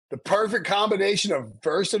The perfect combination of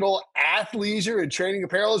versatile athleisure and training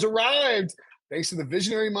apparel has arrived. Thanks to the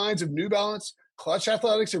visionary minds of New Balance, Clutch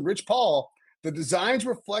Athletics, and Rich Paul, the designs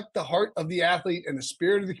reflect the heart of the athlete and the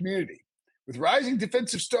spirit of the community. With rising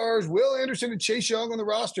defensive stars Will Anderson and Chase Young on the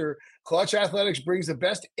roster, Clutch Athletics brings the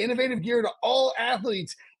best innovative gear to all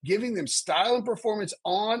athletes, giving them style and performance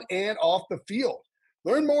on and off the field.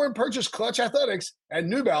 Learn more and purchase Clutch Athletics at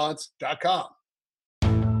newbalance.com.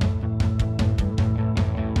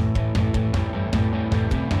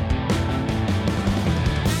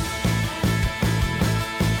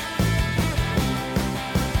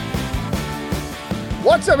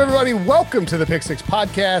 What's up, everybody? Welcome to the Pick Six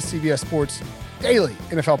Podcast, CBS Sports Daily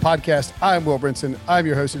NFL Podcast. I'm Will Brinson. I'm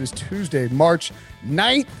your host. It is Tuesday, March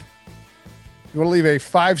 9th. You want to leave a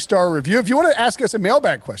 5-star review? If you want to ask us a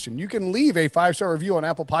mailbag question, you can leave a 5-star review on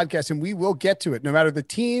Apple Podcasts, and we will get to it, no matter the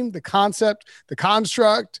team, the concept, the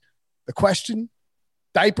construct, the question,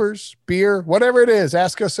 diapers, beer, whatever it is.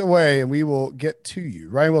 Ask us away, and we will get to you.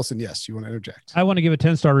 Ryan Wilson, yes, you want to interject? I want to give a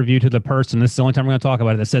 10-star review to the person. This is the only time we're going to talk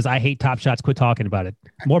about it. That says, I hate Top Shots. Quit talking about it.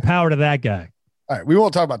 More power to that guy. All right, we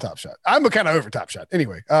won't talk about Top Shot. I'm kind of over Top Shot.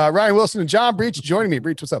 Anyway, Ryan Wilson and John Breach joining me.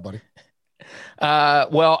 Breach, what's up, buddy?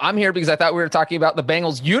 Well, I'm here because I thought we were talking about the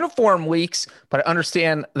Bengals uniform weeks, but I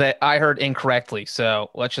understand that I heard incorrectly. So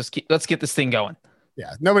let's get this thing going.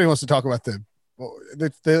 Yeah, nobody wants to talk about they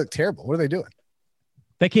look terrible. What are they doing?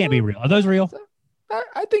 They can't be real. Are those real?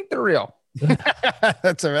 I think they're real.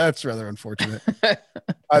 That's rather unfortunate.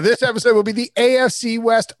 This episode will be the AFC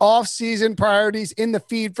West off-season priorities in the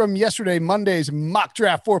feed from yesterday, Monday's Mock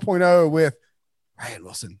Draft 4.0 with Ryan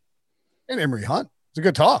Wilson and Emory Hunt. It's a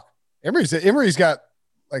good talk. Emory's got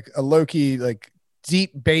like a low-key, like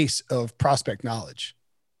deep base of prospect knowledge.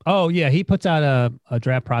 Oh, yeah. He puts out a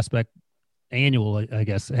draft prospect annual, I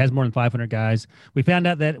guess. It has more than 500 guys. We found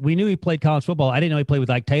out that we knew he played college football. I didn't know he played with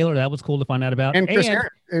Ike Taylor. That was cool to find out about. And Chris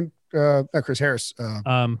Harris.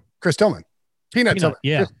 Chris Tillman. Peanut Tillman.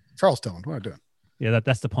 Yeah. Charles Tillman. What am I doing? Yeah,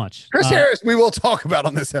 that's the punch. Chris Harris, we will talk about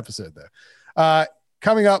on this episode, though.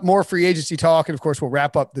 Coming up, more free agency talk. And, of course, we'll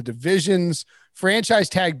wrap up the divisions. Franchise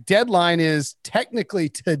tag deadline is technically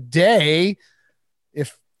today.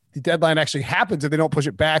 If the deadline actually happens, if they don't push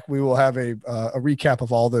it back, we will have a recap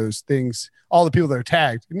of all those things, all the people that are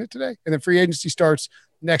tagged, isn't it, today? And then free agency starts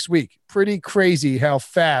next week. Pretty crazy how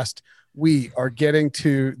fast we are getting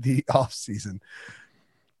to the offseason.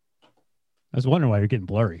 I was wondering why you're getting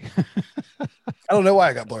blurry. I don't know why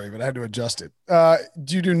I got blurry, but I had to adjust it.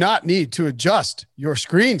 You do not need to adjust your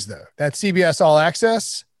screens, though. That CBS All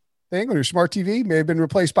Access thing on your smart TV may have been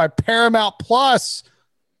replaced by Paramount Plus.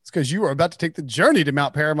 It's because you are about to take the journey to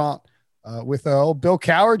Mount Paramount with Bill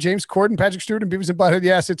Cowher, James Corden, Patrick Stewart, and Beavis and Butthead.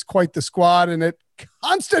 Yes, it's quite the squad, and it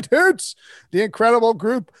constitutes the incredible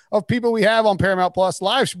group of people we have on Paramount Plus.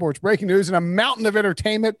 Live sports, breaking news, and a mountain of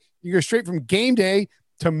entertainment. You go straight from game day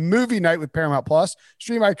to movie night with Paramount Plus.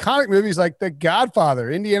 Stream iconic movies like The Godfather,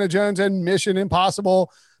 Indiana Jones, and Mission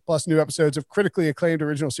Impossible, plus new episodes of critically acclaimed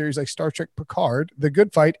original series like Star Trek Picard, The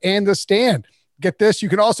Good Fight, and The Stand. Get this, you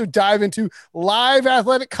can also dive into live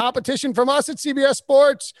athletic competition from us at CBS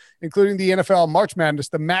Sports, including the NFL, March Madness,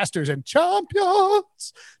 the Masters, and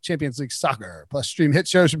Champions League Soccer. Plus stream hit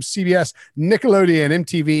shows from CBS, Nickelodeon,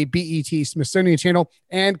 MTV, BET, Smithsonian Channel,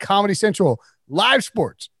 and Comedy Central. Live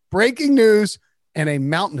sports, breaking news, and a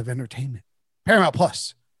mountain of entertainment. Paramount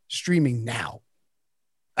Plus, streaming now.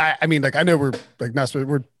 I mean, like, I know we're like not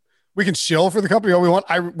supposed, we can shill for the company all we want.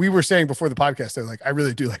 We were saying before the podcast, they're like, I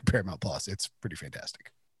really do like Paramount Plus. It's pretty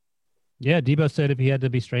fantastic. Yeah, Debo said if he had to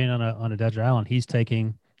be straying on a desert island, he's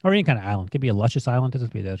taking, or any kind of island, could be a luscious island, doesn't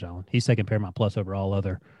have to be a desert island. He's taking Paramount Plus over all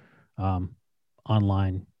other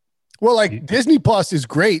online. Well, like Disney Plus is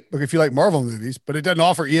great, like if you like Marvel movies, but it doesn't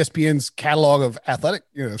offer ESPN's catalog of athletic,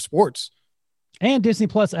 sports. And Disney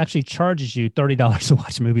Plus actually charges you $30 to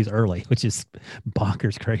watch movies early, which is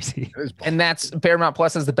bonkers crazy. And that's Paramount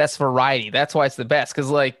Plus has the best variety. That's why it's the best. Because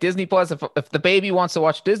like Disney Plus, if the baby wants to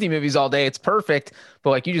watch Disney movies all day, it's perfect. But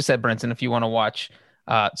like you just said, Brinson, if you want to watch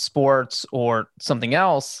sports or something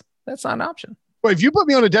else, that's not an option. Well, if you put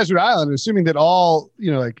me on a desert island, assuming that all,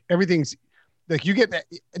 like everything's like you get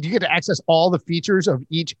to access all the features of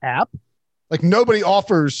each app. Like nobody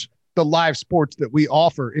offers the live sports that we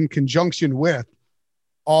offer in conjunction with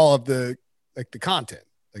all of the content,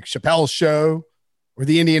 like Chappelle's Show or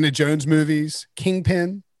the Indiana Jones movies,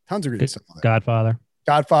 Kingpin, tons of great stuff. Like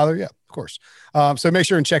Godfather, yeah, of course. So make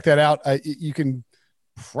sure and check that out. You can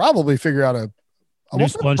probably figure out a new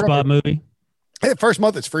SpongeBob movie. Hey, first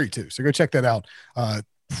month it's free too, so go check that out.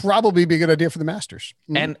 Probably be a good idea for the Masters.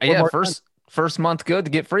 And first month good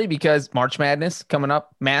to get free because March Madness coming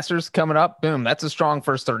up, Masters coming up. Boom. That's a strong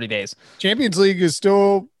first 30 days. Champions League is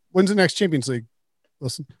still, when's the next Champions League?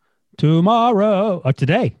 Listen. Tomorrow or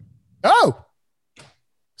today. Oh,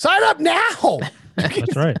 sign up now.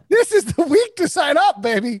 That's right. This is the week to sign up,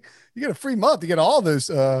 baby. You get a free month. You get all those.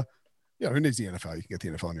 Who needs the NFL? You can get the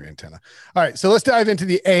NFL on your antenna. All right, so let's dive into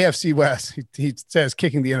the AFC West. He says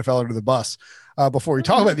kicking the NFL under the bus. Before we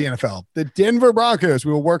talk about the NFL, the Denver Broncos,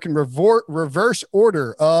 we will work in reverse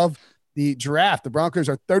order of the draft. The Broncos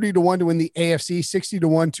are 30-1 to win the AFC,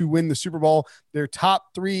 60-1 to win the Super Bowl. Their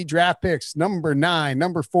top 3 draft picks, number 9,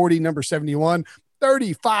 number 40, number 71,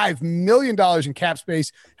 $35 million in cap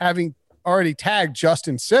space, having already tagged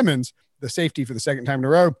Justin Simmons, the safety, for the second time in a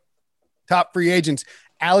row. Top free agents,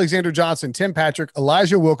 Alexander Johnson, Tim Patrick,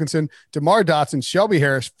 Elijah Wilkinson, DeMar Dotson, Shelby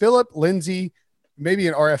Harris, Philip Lindsay, maybe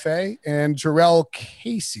an RFA, and Jarrell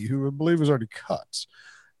Casey, who I believe was already cut.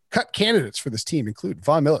 Cut candidates for this team include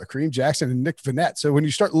Von Miller, Kareem Jackson, and Nick Vannett. So when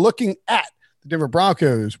you start looking at the Denver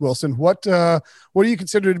Broncos, Wilson, what do you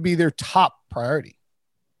consider to be their top priority?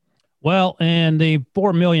 Well, in the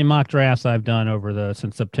 4 million mock drafts I've done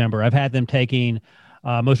since September, I've had them taking,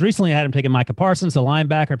 most recently I had them taking Micah Parsons, a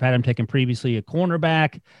linebacker. I've had them taking previously a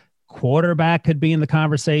cornerback. Quarterback could be in the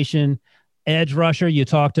conversation. Edge rusher, you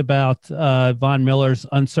talked about Von Miller's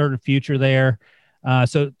uncertain future there.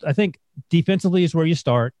 So I think defensively is where you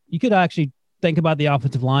start. You could actually think about the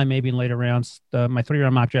offensive line maybe in later rounds. My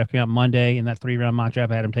 3-round mock draft came out Monday. In that 3-round mock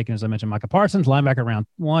draft, I had him taking, as I mentioned, Micah Parsons, linebacker, round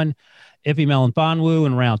 1, Ife Melifonwu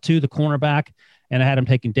in round 2, the cornerback, and I had him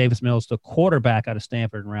taking Davis Mills, the quarterback, out of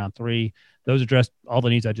Stanford, in round 3. Those address all the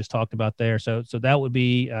needs I just talked about there. So that would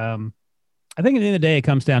be I think at the end of the day, it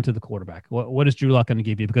comes down to the quarterback. What is Drew Lock going to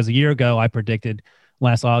give you? Because a year ago, I predicted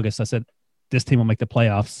last August, I said, this team will make the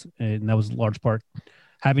playoffs. And that was a large part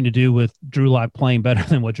having to do with Drew Lock playing better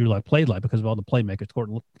than what Drew Lock played like because of all the playmakers.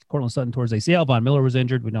 Cortland Sutton towards ACL. Von Miller was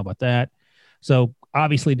injured. We know about that. So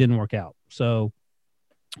obviously it didn't work out. So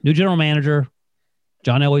new general manager,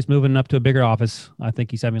 John Elway's moving up to a bigger office. I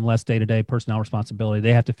think he's having less day-to-day personnel responsibility.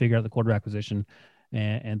 They have to figure out the quarterback position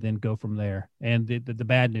and then go from there. And the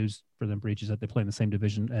bad news for them, Breach, is that they play in the same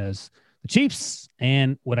division as the Chiefs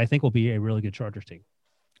and what I think will be a really good Chargers team.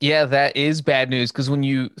 Yeah, that is bad news because when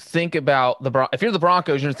you think about if you're the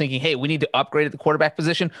Broncos, you're thinking, hey, we need to upgrade at the quarterback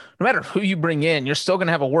position. No matter who you bring in, you're still going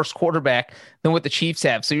to have a worse quarterback than what the Chiefs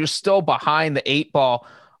have. So you're still behind the 8 ball.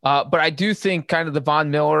 But I do think kind of the Von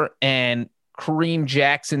Miller and Kareem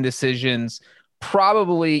Jackson decisions,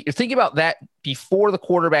 probably you're thinking about that before the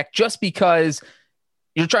quarterback just because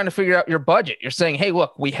you're trying to figure out your budget. You're saying, hey,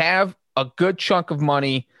 look, we have a good chunk of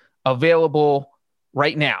money available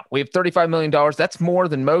right now. We have $35 million. That's more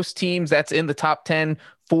than most teams. That's in the top 10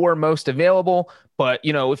 for most available. But,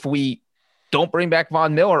 if we don't bring back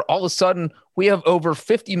Von Miller, all of a sudden we have over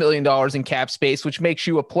 $50 million in cap space, which makes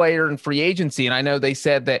you a player in free agency. And I know they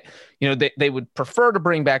said that, they would prefer to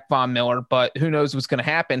bring back Von Miller, but who knows what's going to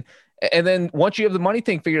happen. And then once you have the money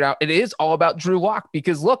thing figured out, it is all about Drew Lock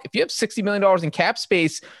because look, if you have $60 million in cap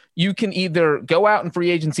space, you can either go out in free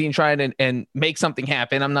agency and try and make something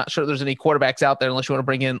happen. I'm not sure there's any quarterbacks out there unless you want to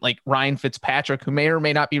bring in like Ryan Fitzpatrick, who may or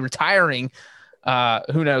may not be retiring.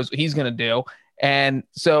 Who knows what he's going to do. And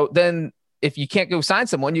so then if you can't go sign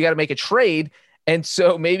someone, you got to make a trade. And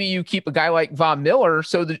so maybe you keep a guy like Von Miller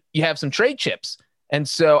so that you have some trade chips. And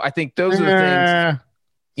so I think those are the things.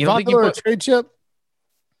 You don't Von think Miller a trade chip?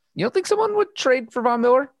 You don't think someone would trade for Von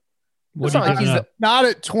Miller? What do you think? Not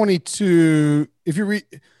at 22. If you read,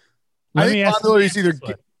 I think Von Miller is either.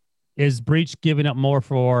 Is Breach giving up more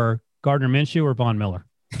for Gardner Minshew or Von Miller?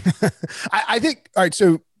 I think. All right.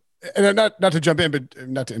 So, and not to jump in, but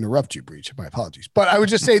not to interrupt you, Breach. My apologies. But I would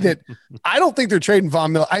just say that I don't think they're trading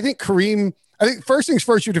Von Miller. I think first things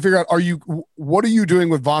first, you have to figure out, what are you doing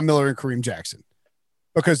with Von Miller and Kareem Jackson?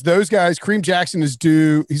 Because those guys, Kareem Jackson is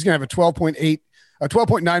due. He's going to have a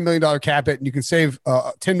 $12.9 million cap hit, and you can save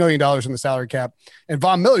 $10 million on the salary cap. And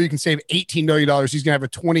Von Miller, you can save $18 million. He's going to have a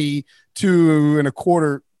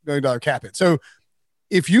 $22.25 million cap hit. So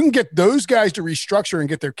if you can get those guys to restructure and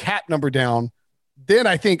get their cap number down, then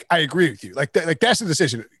I think I agree with you. Like that's the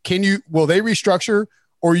decision. Will they restructure,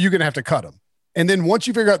 or are you going to have to cut them? And then once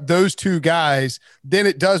you figure out those two guys, then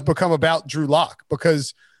it does become about Drew Lock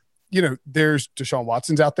because, there's Deshaun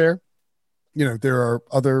Watson's out there. There are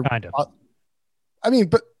other kind of.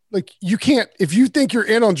 But like you can't, if you think you're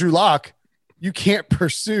in on Drew Lock, you can't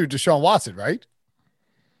pursue Deshaun Watson, right?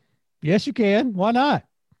 Yes, you can. Why not?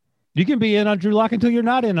 You can be in on Drew Lock until you're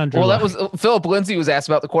not in on Drew Lock. That was Philip Lindsay was asked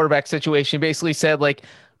about the quarterback situation. He basically said, like,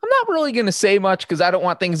 I'm not really going to say much because I don't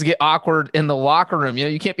want things to get awkward in the locker room.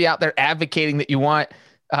 You can't be out there advocating that you want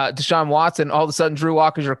Deshaun Watson, all of a sudden Drew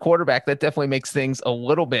Lock is your quarterback. That definitely makes things a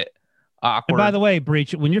little bit awkward. And by the way,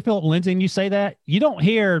 Breach, when you're Philip Lindsay and you say that, you don't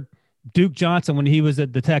hear Duke Johnson when he was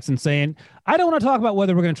at the Texans saying, I don't want to talk about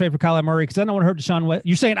whether we're going to trade for Kyler Murray because I don't want to hurt Deshaun Watson.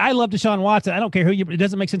 You're saying, I love Deshaun Watson. I don't care who you, it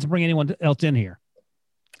doesn't make sense to bring anyone else in here.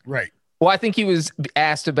 Right. Well, I think he was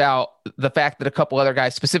asked about the fact that a couple other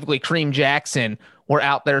guys, specifically Kareem Jackson, were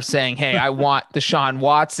out there saying, hey, I want Deshaun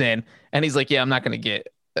Watson. And he's like, yeah, I'm not getting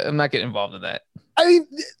involved in that. I mean,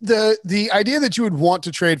 the idea that you would want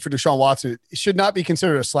to trade for Deshaun Watson should not be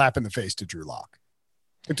considered a slap in the face to Drew Lock.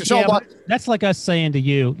 That's like us saying to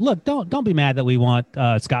you, look, don't be mad that we want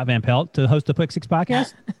Scott Van Pelt to host the Pick Six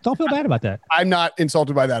podcast. Don't feel bad about that. I'm not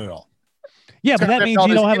insulted by that at all. Yeah, Scott but that Van means Pelt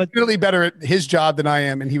you don't have infinitely better at his job than I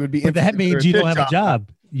am, and he would be. But that means you don't have a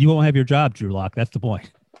job. You won't have your job, Drew Lock. That's the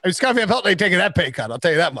point. I mean, Scott Van Pelt ain't taking that pay cut. I'll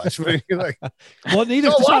tell you that much. Like, well, neither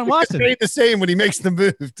is Deshaun Watson. Paid the same when he makes the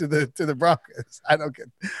move to the Broncos. I don't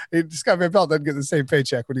get. Scott Van Pelt doesn't get the same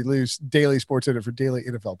paycheck when he leaves Daily Sports Center for Daily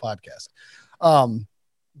NFL Podcast.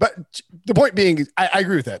 But the point being, I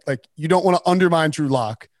agree with that. Like, you don't want to undermine Drew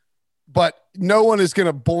Lock, but no one is going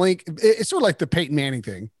to blink. It's sort of like the Peyton Manning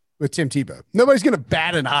thing with Tim Tebow. Nobody's going to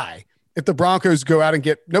bat an eye if the Broncos go out and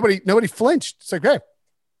get nobody flinched. It's like, hey,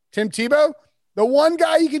 Tim Tebow, the one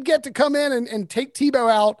guy you could get to come in and take Tebow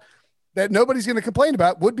out that nobody's going to complain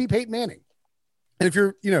about would be Peyton Manning. And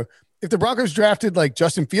if the Broncos drafted like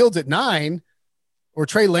Justin Fields at 9 or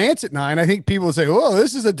Trey Lance at 9, I think people would say, oh,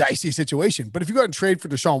 this is a dicey situation. But if you go out and trade for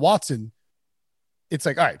Deshaun Watson, it's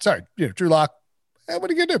like, all right, sorry, Drew Lock, what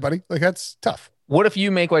are you going to do, buddy? Like, that's tough. What if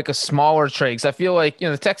you make like a smaller trade? Because I feel like,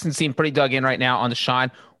 the Texans seem pretty dug in right now on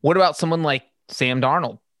Deshaun. What about someone like Sam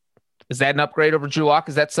Darnold? Is that an upgrade over Drew Lock?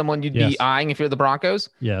 Is that someone you'd be eyeing if you're the Broncos?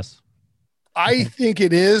 Yes. I think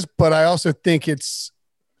it is, but I also think it's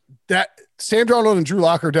that Sam Darnold and Drew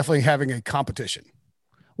Lock are definitely having a competition.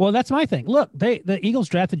 Well, that's my thing. Look, the Eagles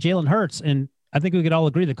drafted Jalen Hurts, and I think we could all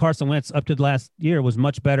agree that Carson Wentz up to the last year was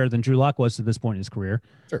much better than Drew Lock was to this point in his career.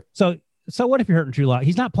 Sure. So what if you're hurting Drew Lock?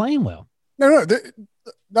 He's not playing well. No,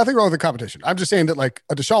 nothing wrong with the competition. I'm just saying that like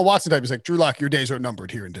a Deshaun Watson type is like, Drew Lock, your days are numbered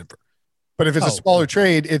here in Denver. But if it's a smaller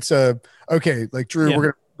trade, it's okay, like Drew, we're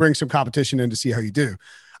going to bring some competition in to see how you do.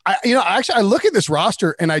 I look at this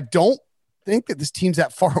roster and I don't think that this team's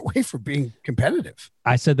that far away from being competitive.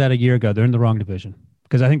 I said that a year ago. They're in the wrong division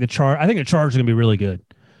because I think the Chargers are going to be really good.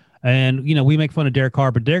 And, we make fun of Derek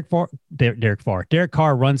Carr, but Derek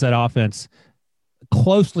Carr runs that offense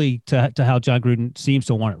closely to how John Gruden seems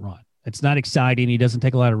to want it run. It's not exciting. He doesn't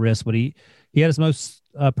take a lot of risks, but he had his most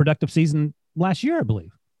productive season last year, I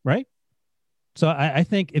believe. Right. So I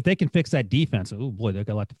think if they can fix that defense, oh boy, they've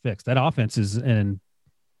got a lot to fix. That offense and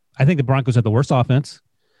I think the Broncos have the worst offense.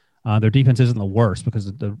 Their defense isn't the worst because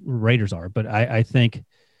the Raiders are, but I think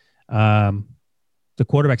the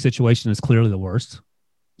quarterback situation is clearly the worst.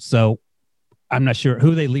 So I'm not sure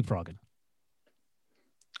who they leapfrogging.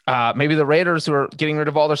 Maybe the Raiders, who are getting rid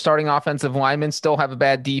of all their starting offensive linemen, still have a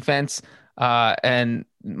bad defense and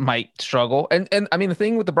might struggle. And I mean, the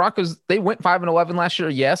thing with the Broncos, they went 5-11 last year,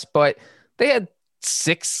 yes, but they had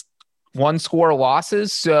 6 one-score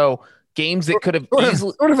losses. So games that could have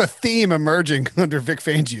easily sort of a theme emerging under Vic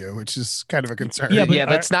Fangio, which is kind of a concern. Yeah,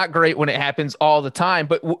 that's not great when it happens all the time.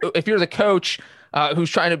 But if you're the coach who's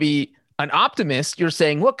trying to be an optimist, you're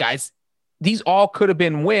saying, look, guys, these all could have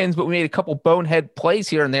been wins, but we made a couple bonehead plays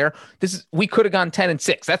here and there. We could have gone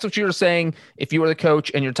 10-6. That's what you're saying if you were the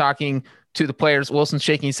coach and you're talking to the players. Wilson's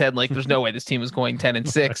shaking his head like there's no way this team is going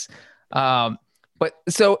 10-6. But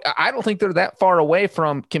so I don't think they're that far away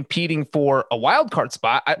from competing for a wild card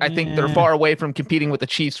spot. I think they're far away from competing with the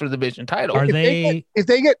Chiefs for the division title. If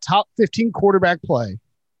they get top 15 quarterback play?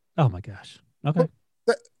 Oh my gosh. Okay.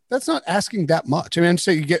 Well, that's not asking that much. I mean,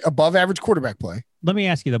 so you get above average quarterback play. Let me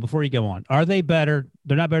ask you though, before you go on, are they better?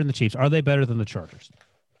 They're not better than the Chiefs. Are they better than the Chargers?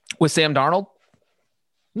 With Sam Darnold?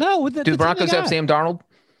 No. Do the Broncos have Sam Darnold?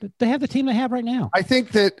 They have the team they have right now. I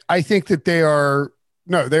think that they are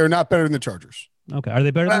not better than the Chargers. Okay. Are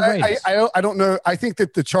they better than the Raiders? I don't know. I think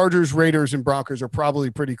that the Chargers, Raiders, and Broncos are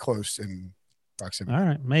probably pretty close in proximity. All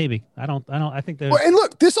right. Maybe. I think they're. Well, and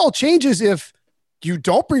look, this all changes if you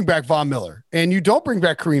don't bring back Von Miller and you don't bring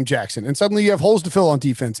back Kareem Jackson, and suddenly you have holes to fill on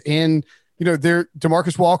defense. And, they're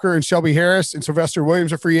DeMarcus Walker and Shelby Harris and Sylvester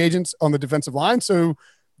Williams are free agents on the defensive line. So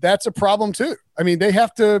that's a problem too. I mean, they're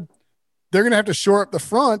going to have to shore up the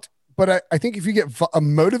front, but I think if you get a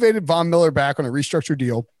motivated Von Miller back on a restructured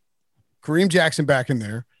deal, Kareem Jackson back in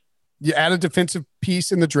there, you add a defensive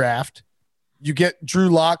piece in the draft, you get Drew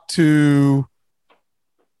Lock to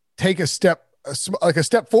take a step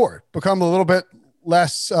forward, become a little bit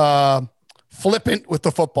less flippant with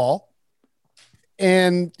the football.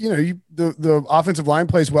 and the offensive line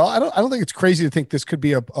plays well, I don't think it's crazy to think this could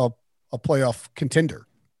be a playoff contender.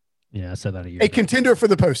 Yeah, I said that a year A ago. contender for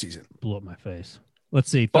the postseason. Blew up my face. Let's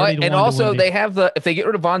see. And also they have if they get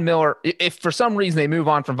rid of Von Miller, if for some reason they move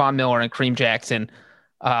on from Von Miller and Kareem Jackson,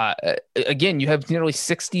 again, you have nearly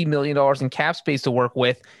 $60 million in cap space to work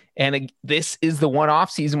with. And this is the one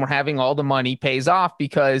off season where having all the money pays off,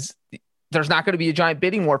 because there's not going to be a giant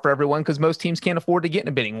bidding war for everyone, because most teams can't afford to get in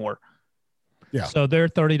a bidding war. Yeah. So they're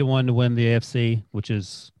 30-1 to win the AFC, which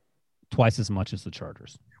is twice as much as the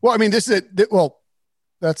Chargers. Well, I mean, that's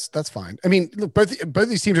fine. I mean, look, both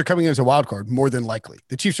these teams are coming in as a wild card, more than likely.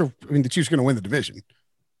 The Chiefs are going to win the division.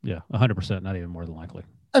 Yeah, 100%, not even more than likely.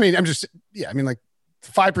 I mean, like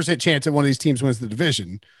 5% chance that one of these teams wins the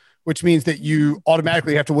division, which means that you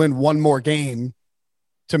automatically have to win one more game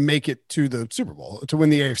to make it to the Super Bowl, to win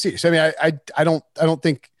the AFC. So, I mean,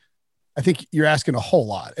 I think you're asking a whole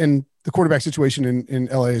lot, and the quarterback situation in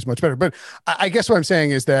LA is much better. But I guess what I'm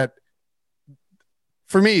saying is that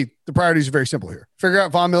for me, the priorities are very simple here. Figure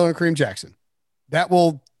out Von Miller and Kareem Jackson. That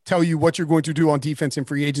will tell you what you're going to do on defense in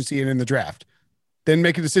free agency and in the draft. Then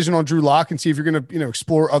make a decision on Drew Lock and see if you're going to,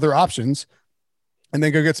 explore other options, and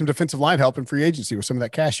then go get some defensive line help in free agency with some of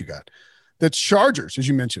that cash you got. The Chargers, as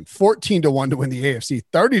you mentioned, 14-1 to win the AFC,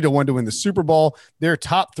 30-1 to win the Super Bowl. Their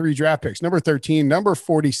top 3 draft picks, number 13, number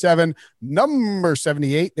 47, number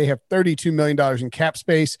 78. They have $32 million in cap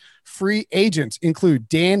space. Free agents include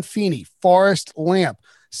Dan Feeney, Forrest Lamp,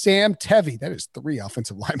 Sam Tevi. That is 3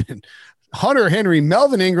 offensive linemen. Hunter Henry,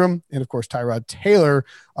 Melvin Ingram, and of course, Tyrod Taylor.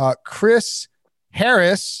 Chris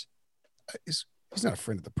Harris he's not a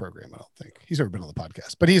friend of the program, I don't think. He's never been on the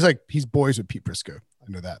podcast, but he's boys with Pete Prisco.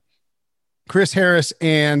 I know that. Chris Harris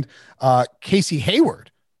and Casey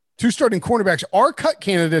Hayward, 2 starting cornerbacks, are cut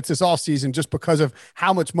candidates this offseason just because of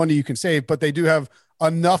how much money you can save, but they do have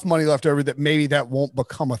enough money left over that maybe that won't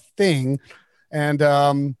become a thing. And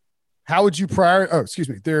how would you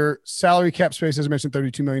their salary cap space, as I mentioned,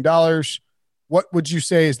 $32 million. What would you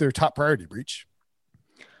say is their top priority, Breach?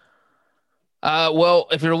 Well,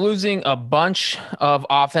 if you're losing a bunch of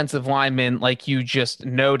offensive linemen, like you just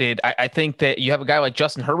noted, I think that you have a guy like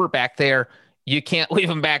Justin Herbert back there. You can't leave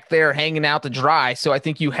him back there hanging out to dry. So I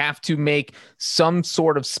think you have to make some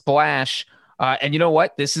sort of splash. And you know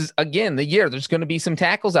what? This is, again, the year. There's going to be some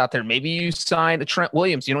tackles out there. Maybe you sign a Trent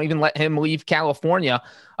Williams. You don't even let him leave California.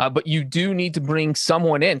 But you do need to bring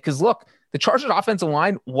someone in. Because, look, the Chargers offensive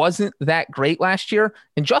line wasn't that great last year,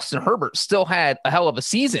 and Justin Herbert still had a hell of a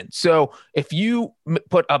season. So if you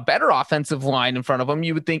put a better offensive line in front of him,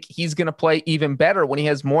 you would think he's going to play even better when he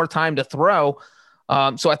has more time to throw.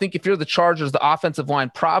 So I think if you're the Chargers, the offensive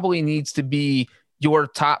line probably needs to be your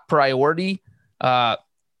top priority. And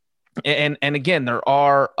again, there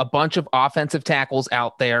are a bunch of offensive tackles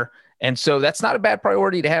out there. And so that's not a bad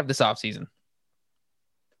priority to have this offseason.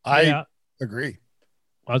 I agree.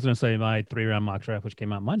 I was going to say my 3-round mock draft, which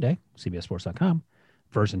came out Monday, CBSSports.com,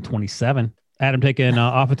 version 27. Adam taking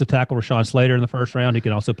offensive tackle Rashawn Slater in the first round. He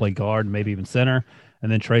can also play guard, maybe even center.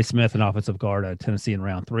 And then Trey Smith, an offensive guard at Tennessee in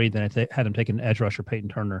round 3. Then I had him taking edge rusher Peyton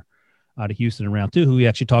Turner out of Houston in round 2, who we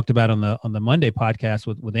actually talked about on the Monday podcast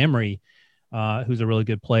with Emery, who's a really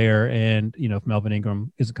good player. And, if Melvin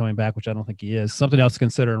Ingram isn't coming back, which I don't think he is, something else to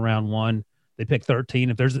consider in round 1. They picked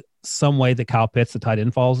 13. If there's some way that Kyle Pitts, the tight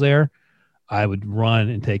end, falls there, I would run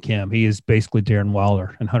and take him. He is basically Darren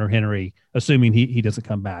Waller and Hunter Henry, assuming he doesn't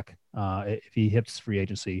come back. If he hits free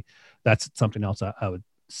agency, that's something else I would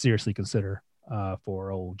seriously consider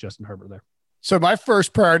for old Justin Herbert there. So my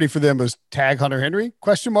first priority for them was tag Hunter Henry, ?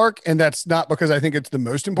 And that's not because I think it's the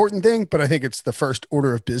most important thing, but I think it's the first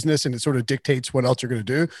order of business, and it sort of dictates what else you're going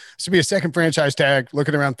to do. This would be a second franchise tag,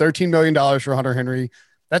 looking around $13 million for Hunter Henry.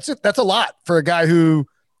 That's a lot for a guy who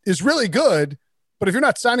is really good. But if you're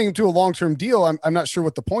not signing him to a long-term deal, I'm not sure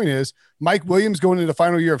what the point is. Mike Williams going into the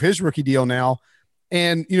final year of his rookie deal now.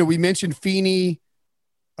 And, we mentioned Feeney,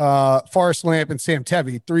 Forrest Lamp, and Sam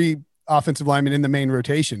Tevi, 3 offensive linemen in the main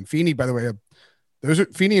rotation. Feeney, by the way, those are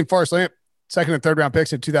Feeney and Forrest Lamp, 2nd and 3rd round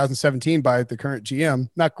picks in 2017 by the current GM.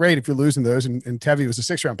 Not great if you're losing those. And Tevi was a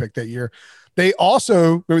 6th round pick that year. They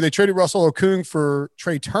also, remember, they traded Russell Okung for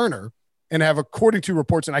Trey Turner, and have, according to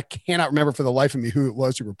reports, and I cannot remember for the life of me who it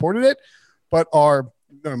was who reported it, but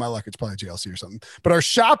my luck, it's probably JLC or something, but are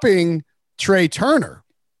shopping Trey Turner,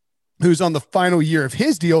 who's on the final year of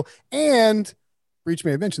his deal. And Breach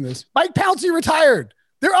may have mentioned this, Mike Pouncey retired.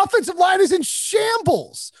 Their offensive line is in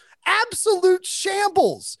shambles, absolute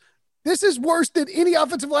shambles. This is worse than any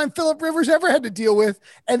offensive line Phillip Rivers ever had to deal with.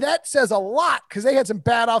 And that says a lot, because they had some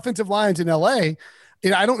bad offensive lines in LA.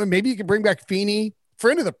 I don't know, maybe you can bring back Feeney,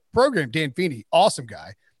 friend of the program, Dan Feeney, awesome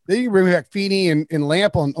guy. Then you can bring back Feeney and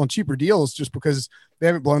Lamp on cheaper deals just because they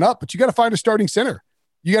haven't blown up. But you got to find a starting center.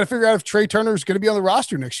 You got to figure out if Trey Turner is going to be on the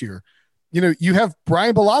roster next year. You know, you have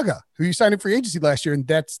Brian Balaga, who you signed in free agency last year, and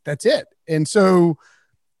that's it. And so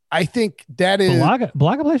I think that is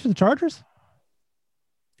Balaga plays for the Chargers. Are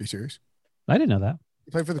you serious? I didn't know that.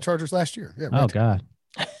 He played for the Chargers last year. Yeah. Oh God.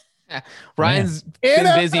 Ryan's been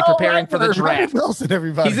busy preparing for the draft. Wilson,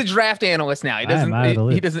 everybody. He's a draft analyst now. He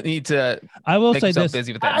doesn't need to. I will say this.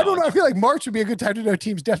 Busy with that I don't know. I feel like March would be a good time to know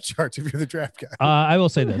teams' depth charts if you're the draft guy. I will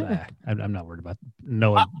say that I'm not worried about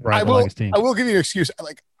knowing Brian Balaga's team. I will give you an excuse.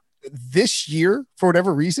 Like this year, for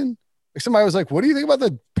whatever reason, like somebody was like, "What do you think about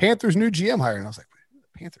the Panthers' new GM hire?" And I was like,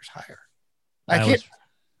 "The Panthers hire."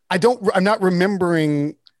 I'm not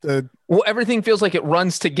remembering the. Well, everything feels like it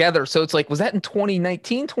runs together. So it's like, was that in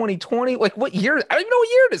 2019, 2020? Like what year? I don't even know what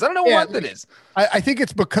year it is. I don't know what month it is. I think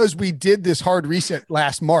it's because we did this hard reset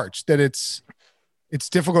last March that it's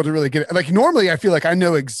difficult to really get it. Like normally I feel like I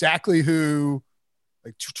know exactly who,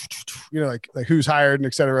 like, you know, like who's hired and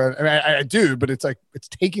et cetera. I mean, I do, but it's like, it's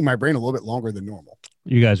taking my brain a little bit longer than normal.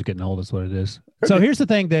 You guys are getting old. That's what it is. So here's the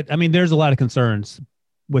thing there's a lot of concerns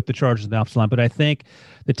with the Chargers and the offensive line, but I think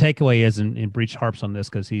the takeaway is, and Breach harps on this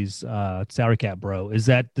because he's salary cap bro, is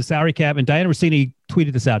that the salary cap, and Diana Rossini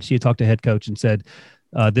tweeted this out. She had talked to head coach and said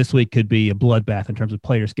this week could be a bloodbath in terms of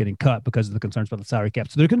players getting cut because of the concerns about the salary cap.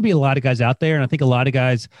 So there are going to be a lot of guys out there, and I think a lot of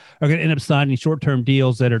guys are going to end up signing short-term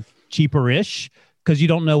deals that are cheaper-ish because you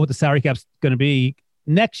don't know what the salary cap's going to be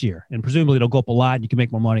next year, and presumably it'll go up a lot and you can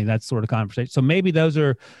make more money. That's sort of conversation. So maybe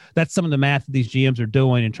that's some of the math that these GMs are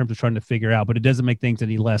doing in terms of trying to figure out, but it doesn't make things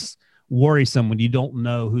any less worrisome when you don't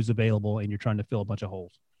know who's available and you're trying to fill a bunch of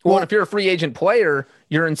holes. Well, if you're a free agent player,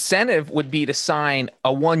 your incentive would be to sign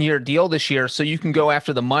a 1-year deal this year so you can go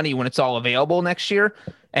after the money when it's all available next year.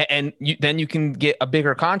 And then you can get a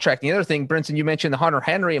bigger contract. The other thing, Brinson, you mentioned the Hunter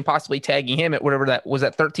Henry and possibly tagging him at whatever that was,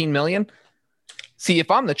 at $13 million. See,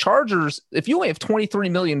 if I'm the Chargers, if you only have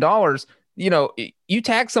 $23 million, you know, you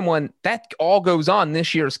tag someone, that all goes on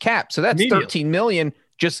this year's cap. So that's $13 million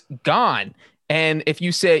just gone. And if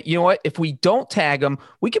you say, you know what, if we don't tag them,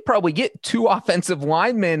 we could probably get 2 offensive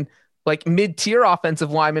linemen, like mid-tier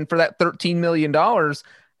offensive linemen for that $13 million.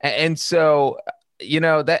 And so, you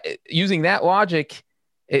know, that using that logic,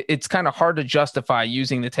 it's kind of hard to justify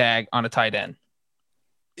using the tag on a tight end.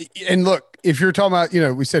 And look, if you're talking about, you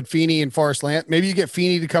know, we said Feeney and Forrest Lamp, maybe you get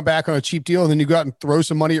Feeney to come back on a cheap deal and then you go out and throw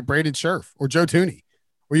some money at Braden Scherf or Joe Thuney,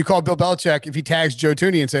 or you call Bill Belichick if he tags Joe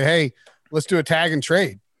Thuney and say, hey, let's do a tag and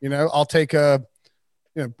trade. You know, I'll take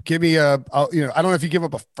give me I don't know if you give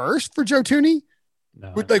up a first for Joe Thuney.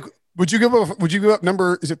 No. Would you give up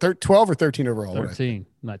number, is it 12 or 13 overall? 13,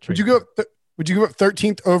 not trade. Would you give up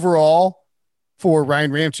 13th overall for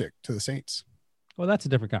Ryan Ramczyk to the Saints? Well, that's a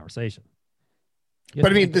different conversation.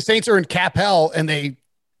 But I mean, the Saints are in cap hell, and Ryan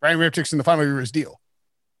Ramczyk's in the final year of his deal.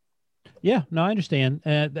 Yeah, no, I understand.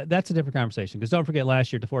 That's a different conversation because don't forget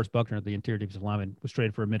last year, DeForest Buckner, the interior defensive lineman, was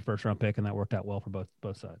traded for a mid-first round pick, and that worked out well for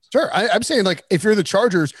both sides. Sure, I'm saying like if you're the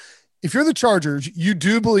Chargers, you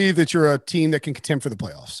do believe that you're a team that can contend for the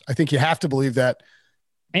playoffs. I think you have to believe that.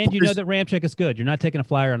 And you know that Ramczyk is good. You're not taking a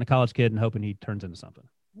flyer on a college kid and hoping he turns into something.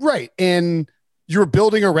 Right, and you're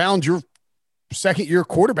building around your second-year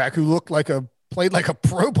quarterback who played like a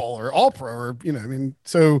Pro Bowl or All Pro, or, you know, I mean,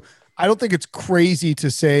 so I don't think it's crazy to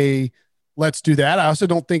say, let's do that. I also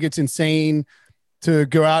don't think it's insane to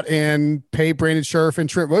go out and pay Brandon Scherf and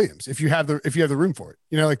Trent Williams if you have the room for it,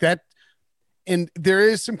 you know, like that. And there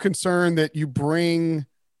is some concern that you bring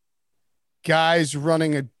guys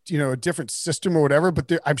running a different system or whatever, but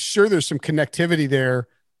I'm sure there's some connectivity there.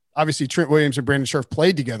 Obviously Trent Williams and Brandon Scherf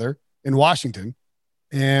played together in Washington.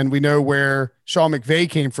 And we know where Sean McVay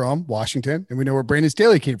came from, Washington, and we know where Brandon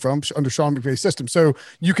Staley came from under Sean McVay's system. So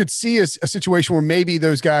you could see a situation where maybe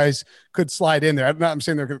those guys could slide in there. I'm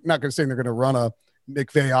saying they're not going to say they're going to run a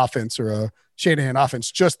McVay offense or a Shanahan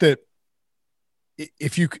offense. Just that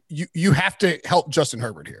if you have to help Justin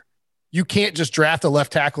Herbert here. You can't just draft a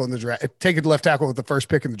left tackle in the draft, take a left tackle with the first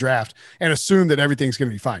pick in the draft, and assume that everything's going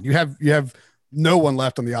to be fine. You have no one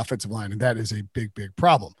left on the offensive line, and that is a big, big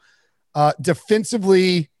problem.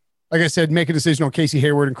 Defensively, like I said, make a decision on Casey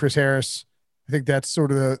Hayward and Chris Harris. I think that's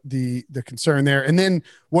sort of the concern there. And then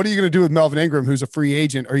what are you going to do with Melvin Ingram, who's a free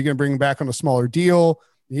agent? Are you going to bring him back on a smaller deal?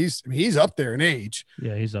 He's up there in age.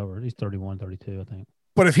 Yeah, he's over. He's 31, 32, I think.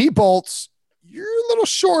 But if he bolts, you're a little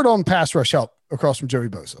short on pass rush help across from Joey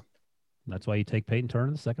Bosa. That's why you take Peyton Turner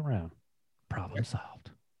in the second round. Problem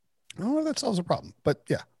solved. I don't know if that solves a problem, but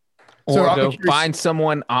yeah. Or go find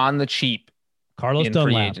someone on the cheap. Carlos in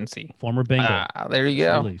Dunlap, free agency. former Bengal. There you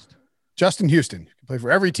go. Released. Justin Houston can play for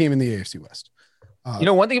every team in the AFC West.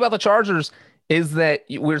 One thing about the Chargers is that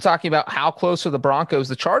we were talking about how close are the Broncos.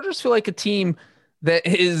 The Chargers feel like a team that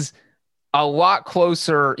is a lot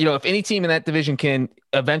closer. If any team in that division can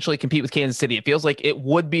eventually compete with Kansas City, it feels like it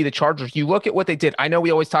would be the Chargers. You look at what they did. I know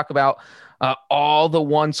we always talk about all the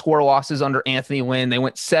one-score losses under Anthony Lynn. They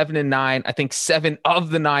went 7-9. I think 7 of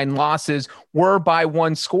the 9 losses were by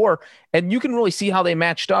one score. And you can really see how they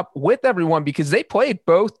matched up with everyone because they played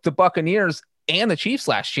both the Buccaneers and the Chiefs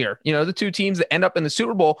last year. The two teams that end up in the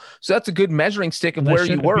Super Bowl. So that's a good measuring stick of where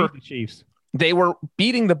you were. The Chiefs. They were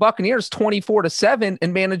beating the Buccaneers 24-7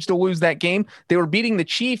 and managed to lose that game. They were beating the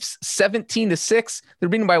Chiefs 17-6. They're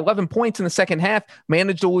beating by 11 points in the second half,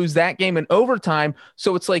 managed to lose that game in overtime.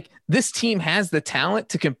 So it's like this team has the talent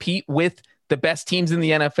to compete with the best teams in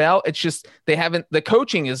the NFL. It's just the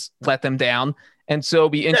coaching has let them down. And so it'll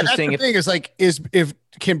be interesting. If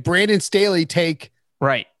can Brandon Staley take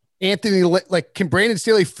right Anthony, can Brandon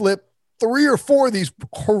Staley flip 3 or 4 of these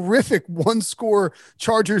horrific one-score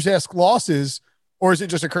Chargers-esque losses, or is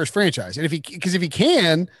it just a cursed franchise? And if he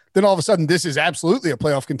can, then all of a sudden this is absolutely a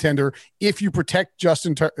playoff contender if you protect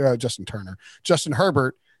Justin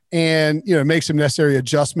Herbert, and make some necessary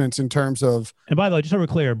adjustments in terms of. And by the way, just so we're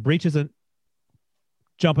clear, Breach isn't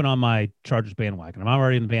jumping on my Chargers bandwagon. I'm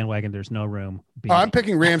already in the bandwagon. There's no room. I'm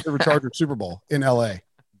picking Rams over Chargers Super Bowl in LA.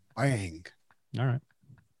 Bang. All right.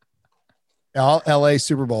 LA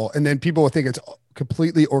Super Bowl, and then people will think it's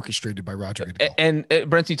completely orchestrated by Roger Goodell. And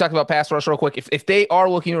Brent, you talked about pass rush real quick. If they are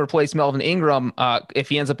looking to replace Melvin Ingram, if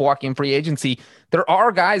he ends up walking in free agency, there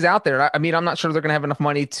are guys out there. I mean, I'm not sure they're going to have enough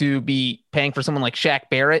money to be paying for someone like Shaq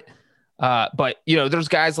Barrett, but there's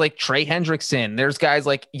guys like Trey Hendrickson. There's guys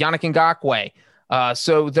like Yannick Ngakoue.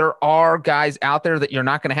 So there are guys out there that you're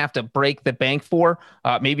not going to have to break the bank for.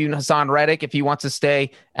 Maybe even Hassan Reddick, if he wants to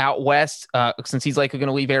stay out west, since he's likely going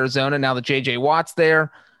to leave Arizona now that JJ Watt's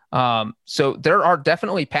there. So there are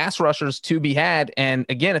definitely pass rushers to be had. And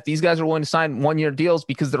again, if these guys are willing to sign 1-year deals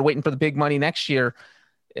because they're waiting for the big money next year,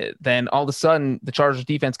 then all of a sudden the Chargers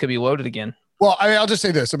defense could be loaded again. Well, I'll just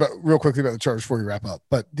say this real quickly about the Chargers before we wrap up.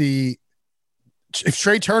 But if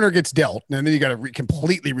Trey Turner gets dealt, and then you got to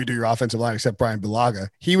completely redo your offensive line except Brian Bulaga,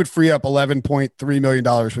 he would free up $11.3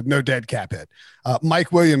 million with no dead cap hit.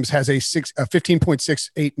 Mike Williams has a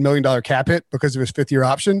 $15.68 million cap hit because of his 5th-year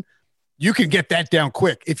option. You can get that down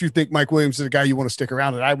quick if you think Mike Williams is a guy you want to stick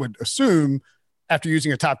around. And I would assume after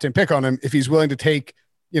using a top 10 pick on him, if he's willing to take,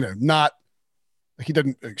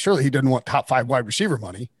 surely he doesn't want top 5 wide receiver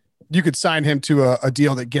money. You could sign him to a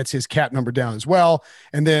deal that gets his cap number down as well.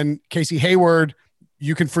 And then Casey Hayward,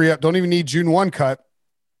 you can free up, don't even need June 1 cut.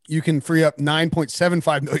 You can free up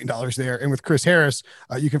 $9.75 million there. And with Chris Harris,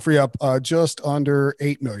 you can free up just under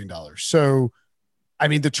 $8 million. So, I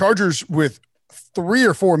mean, the Chargers with 3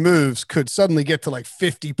 or 4 moves could suddenly get to like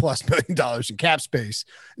 $50+ million in cap space.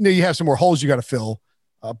 Now you have some more holes you got to fill,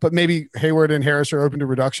 but maybe Hayward and Harris are open to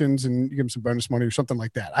reductions and you give them some bonus money or something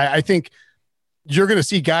like that. I think you're going to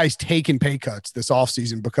see guys taking pay cuts this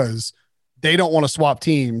offseason because they don't want to swap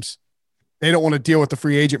teams. They don't want to deal with the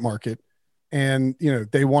free agent market. And,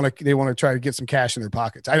 they want to try to get some cash in their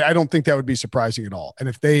pockets. I don't think that would be surprising at all. And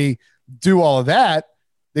if they do all of that,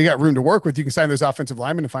 they got room to work with. You can sign those offensive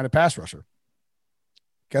linemen and find a pass rusher.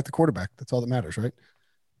 Got the quarterback. That's all that matters, right?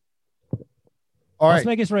 All right. Las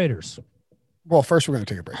Vegas Raiders. Well, first we're going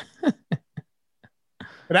to take a break.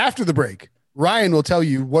 But after the break, Ryan will tell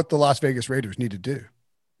you what the Las Vegas Raiders need to do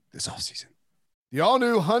this offseason. The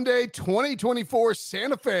all-new Hyundai 2024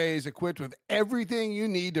 Santa Fe is equipped with everything you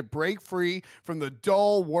need to break free from the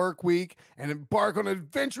dull work week and embark on an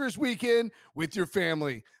adventurous weekend with your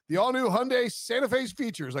family. The all-new Hyundai Santa Fe's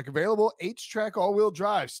features like available H-Track all-wheel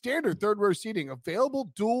drive, standard third-row seating,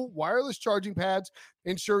 available dual wireless charging pads,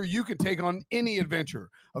 ensure you can take on any adventure.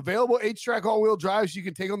 Available H-Track all-wheel drives, you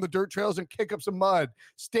can take on the dirt trails and kick up some mud.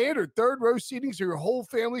 Standard third-row seating so your whole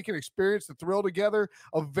family can experience the thrill together.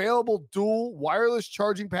 Available dual wireless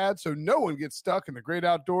charging pads so no one gets stuck in the great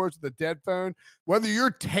outdoors with a dead phone. Whether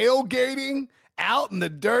you're tailgating out in the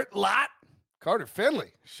dirt lot, Carter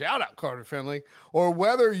Finley, shout out Carter Finley, or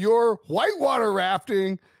whether you're whitewater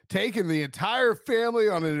rafting, taking the entire family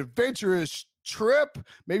on an adventurous trip,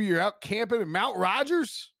 maybe you're out camping in Mount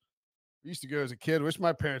Rogers. I used to go as a kid. Wish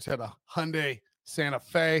my parents had a Hyundai Santa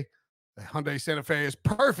Fe. The Hyundai Santa Fe is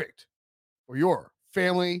perfect for your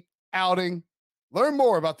family outing. Learn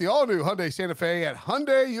more about the all-new Hyundai Santa Fe at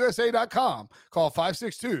HyundaiUSA.com. Call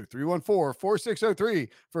 562-314-4603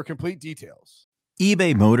 for complete details.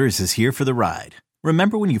 eBay Motors is here for the ride.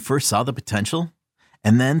 Remember when you first saw the potential?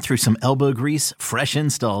 And then through some elbow grease, fresh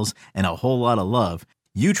installs, and a whole lot of love,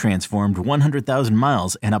 you transformed 100,000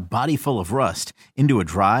 miles and a body full of rust into a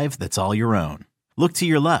drive that's all your own. Look to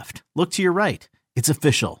your left. Look to your right. It's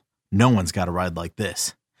official. No one's got a ride like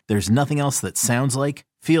this. There's nothing else that sounds like,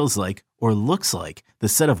 feels like, or looks like the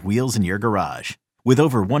set of wheels in your garage. With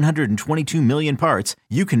over 122 million parts,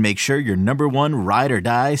 you can make sure your number one ride or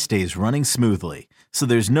die stays running smoothly. So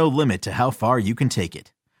there's no limit to how far you can take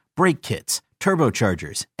it. Brake kits,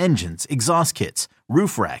 turbochargers, engines, exhaust kits,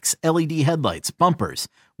 roof racks, LED headlights, bumpers,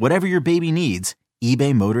 whatever your baby needs,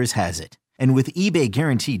 eBay Motors has it. And with eBay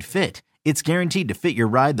Guaranteed Fit, it's guaranteed to fit your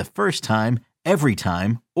ride the first time, every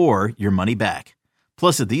time, or your money back.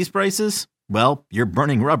 Plus, at these prices, well, you're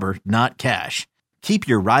burning rubber, not cash. Keep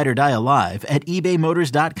your ride or die alive at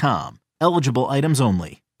ebaymotors.com. Eligible items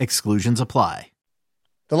only. Exclusions apply.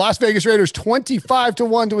 The Las Vegas Raiders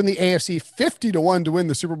 25-1 to win the AFC, 50-1 to win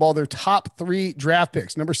the Super Bowl. Their top three draft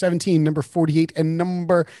picks, number 17, number 48, and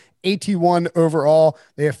number 81 overall.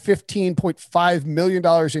 They have $15.5 million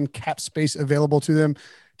in cap space available to them.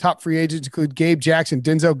 Top free agents include Gabe Jackson,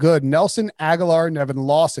 Denzel Good, Nelson Aguilar, Nevin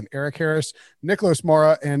Lawson, Eric Harris, Nicholas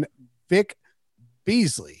Mora, and Vic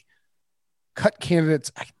Beasley. Cut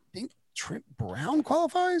candidates, I think Trent Brown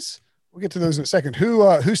qualifies. We'll get to those in a second.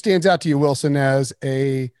 Who stands out to you, Wilson, as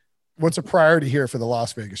what's a priority here for the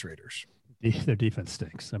Las Vegas Raiders? Their defense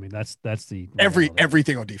stinks. I mean, that's the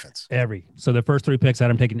everything on defense. So their first three picks had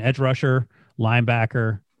them taking edge rusher,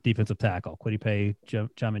 linebacker, defensive tackle, Kwity Paye,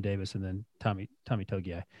 Jamin Davis, and then Tommy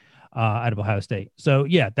Togiai out of Ohio State. So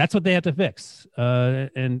yeah, that's what they have to fix.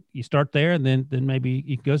 And you start there, and then maybe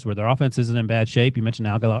it goes where their offense isn't in bad shape. You mentioned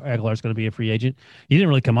Aguilar is going to be a free agent. He didn't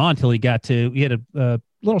really come on until he had a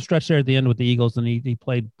little stretch there at the end with the Eagles, and he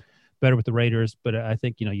played better with the Raiders. But I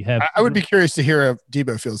think, you have. I would be curious to hear how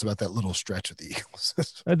Debo feels about that little stretch with the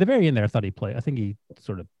Eagles. At the very end there, I thought he played. I think he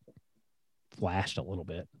sort of flashed a little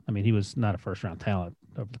bit. I mean, he was not a first-round talent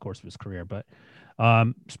over the course of his career. But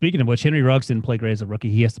speaking of which, Henry Ruggs didn't play great as a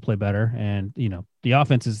rookie. He has to play better. And, the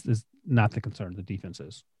offense is not the concern. The defense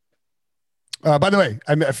is. By the way,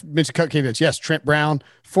 I mentioned cut candidates. Yes, Trent Brown,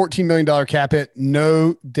 $14 million cap hit,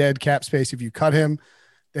 no dead cap space if you cut him.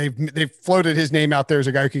 They've floated his name out there as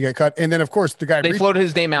a guy who could get cut. And then, of course, they floated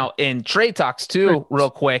his name out in trade talks, too, real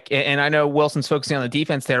quick. And I know Wilson's focusing on the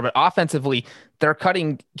defense there, but offensively, they're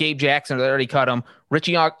cutting Gabe Jackson, or they already cut him,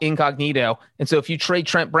 Richie Incognito. And so if you trade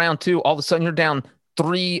Trent Brown, too, all of a sudden you're down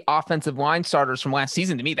 3 offensive line starters from last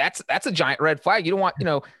season. To me, that's a giant red flag. You don't want,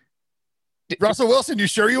 Russell Wilson, you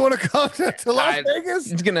sure you want to come to Las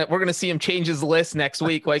Vegas? We're gonna see him change his list next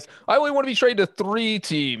week. Like, I only want to be traded to 3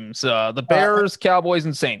 teams: the Bears, Cowboys,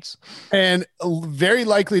 and Saints. And very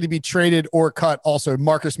likely to be traded or cut also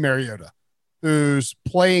Marcus Mariota, whose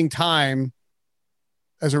playing time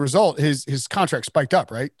as a result, his contract spiked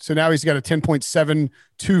up, right? So now he's got a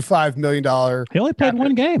 $10.725 million. He only played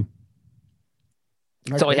one game.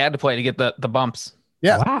 So he had to play to get the bumps.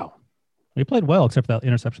 Yeah. Wow. He played well, except for that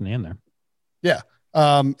interception in the end there. Yeah.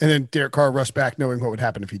 And then Derek Carr rushed back knowing what would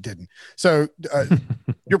happen if he didn't. So I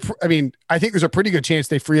think there's a pretty good chance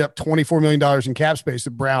they free up $24 million in cap space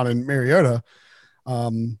with Brown and Mariota.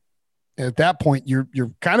 And at that point, you're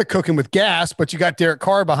kind of cooking with gas, but you got Derek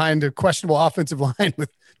Carr behind a questionable offensive line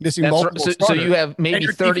with missing multiple starters. So you have maybe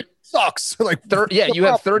 30 sucks. You have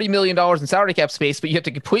 $30 million in salary cap space, but you have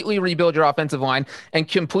to completely rebuild your offensive line and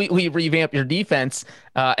completely revamp your defense.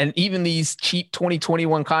 And even these cheap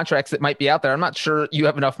 2021 contracts that might be out there, I'm not sure you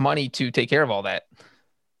have enough money to take care of all that.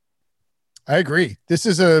 I agree.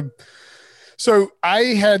 So I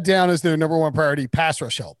had down as their number one priority pass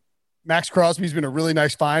rush help. Max Crosby's been a really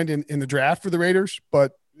nice find in the draft for the Raiders,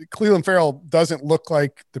 but Clelin Ferrell doesn't look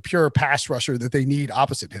like the pure pass rusher that they need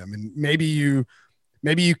opposite him. And maybe you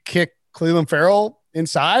kick Clelin Ferrell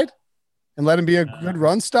inside and let him be a good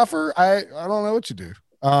run stuffer. I don't know what you do.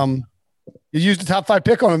 You used a top 5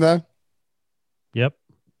 pick on him though. Yep.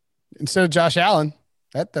 Instead of Josh Allen.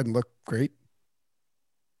 That doesn't look great.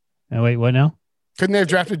 And wait, what now? Couldn't they have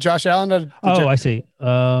drafted Josh Allen? I see.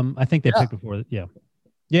 I think they picked before. Yeah.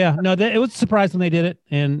 Yeah. No, it was a surprise when they did it.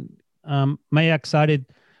 And Mayak cited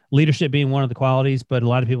leadership being one of the qualities, but a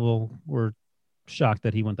lot of people were shocked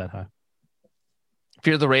that he went that high. If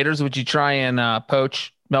you're the Raiders, would you try and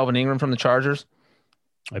poach Melvin Ingram from the Chargers?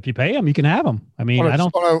 If you pay him, you can have him. I mean, on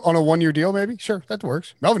a 1-year deal, maybe. Sure, that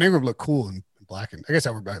works. Melvin Ingram looked cool in black, and I guess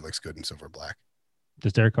everybody looks good in silver and black.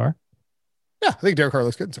 Does Derek Carr? Yeah, I think Derek Carr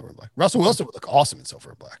looks good in silver and black. Russell Wilson would look awesome in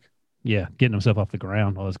silver and black. Yeah, getting himself off the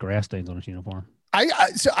ground, all those grass stains on his uniform.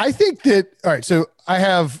 I think that. All right, so I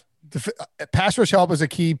have the pass rush help is a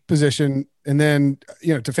key position, and then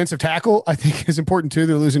defensive tackle I think is important too.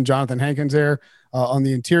 They're losing Jonathan Hankins there on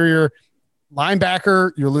the interior.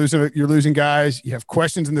 Linebacker, you're losing guys. You have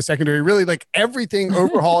questions in the secondary. Really, like everything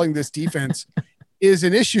overhauling this defense is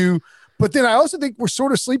an issue. But then I also think we're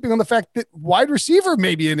sort of sleeping on the fact that wide receiver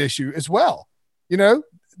may be an issue as well. You know,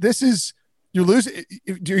 this is, you lose.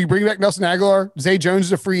 Do you bring back Nelson Aguilar? Zay Jones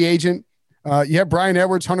is a free agent. You have Brian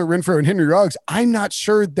Edwards, Hunter Renfrow, and Henry Ruggs. I'm not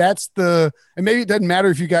sure that's and maybe it doesn't matter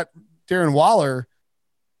if you got Darren Waller.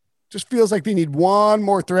 Just feels like they need one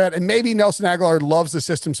more threat. And maybe Nelson Aguilar loves the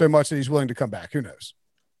system so much that he's willing to come back. Who knows?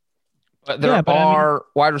 But there are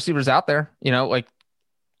wide receivers out there, you know, like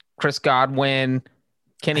Chris Godwin,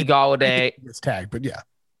 Kenny Golladay. It's tagged, but yeah.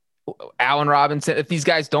 Allen Robinson. If these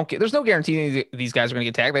guys don't get, there's no guarantee these guys are going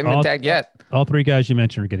to get tagged. They haven't been tagged yet. All three guys you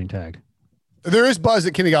mentioned are getting tagged. There is buzz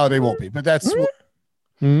that Kenny Golladay won't be, but that's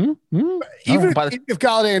even if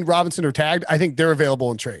Golladay and Robinson are tagged, I think they're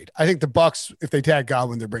available in trade. I think the Bucs, if they tag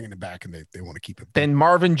Godwin, they're bringing him back and they want to keep him. Then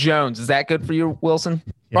Marvin Jones, is that good for you, Wilson?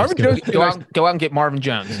 Yeah, Marvin Jones, go out and get Marvin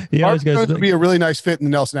Jones. Marvin Jones would be a really nice fit in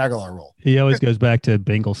the Nelson Aguilar role. He always goes back to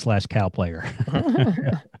Bengal/Cow player.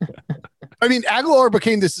 I mean, Aguilar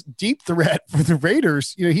became this deep threat for the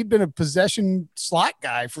Raiders. You know, he'd been a possession slot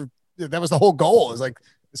guy that was the whole goal. Is like,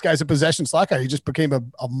 this guy's a possession slot guy. He just became a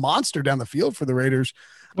monster down the field for the Raiders.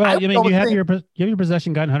 Well, I mean, you have your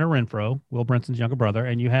possession guy, Hunter Renfrow, Will Brinson's younger brother,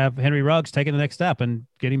 and you have Henry Ruggs taking the next step and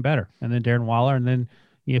getting better, and then Darren Waller, and then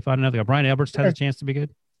you find another guy. Brian Edwards has a chance to be good.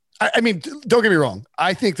 I mean, don't get me wrong.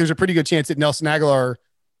 I think there's a pretty good chance that Nelson Aguilar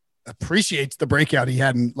appreciates the breakout he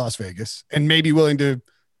had in Las Vegas and may be willing to,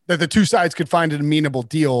 that the two sides could find an amenable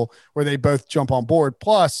deal where they both jump on board.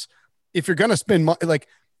 Plus, if you're going to spend money, like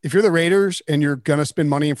if you're the Raiders and you're going to spend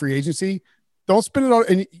money in free agency, don't spend it on,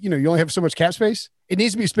 and you know, you only have so much cap space. It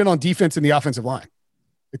needs to be spent on defense and the offensive line.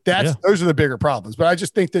 Those are the bigger problems. But I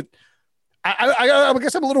just think that I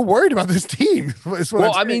guess I'm a little worried about this team.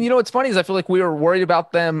 Well, I mean, you know, what's funny is I feel like we were worried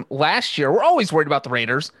about them last year. We're always worried about the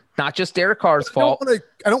Raiders, not just Derek Carr's fault.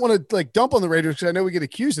 I don't want to like dump on the Raiders because I know we get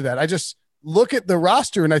accused of that. I just look at the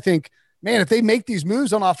roster and I think, man, if they make these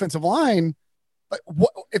moves on offensive line, like,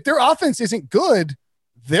 if their offense isn't good,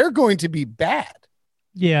 they're going to be bad.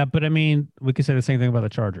 Yeah, but I mean, we could say the same thing about the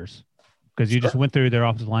Chargers because you just went through their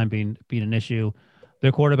offensive line being an issue.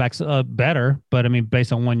 Their quarterback's better, but I mean,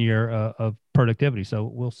 based on 1 year of productivity. So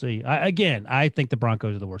we'll see. I think the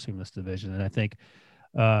Broncos are the worst team in this division, and I think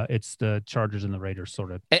it's the Chargers and the Raiders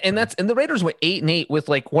sort of. And the Raiders went 8-8 with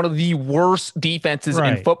like one of the worst defenses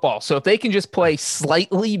in football. So if they can just play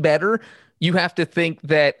slightly better, you have to think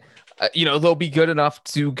that they'll be good enough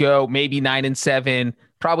to go maybe 9-7,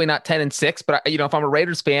 probably not 10-6. But if I'm a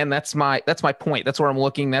Raiders fan, that's my point. That's where I'm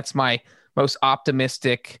looking. That's my most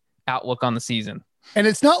optimistic outlook on the season. And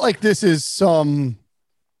it's not like this is some,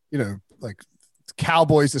 like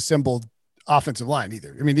Cowboys assembled offensive line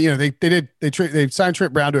either. I mean, they signed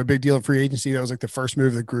Trent Brown to a big deal in free agency. That was like the first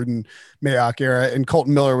move of the Gruden Mayock era, and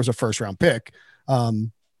Colton Miller was a first round pick.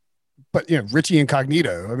 But Richie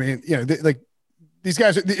Incognito. I mean, these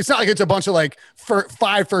guys. It's not like it's a bunch of like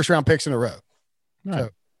 5 first round picks in a row. Right. So,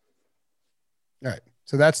 all right.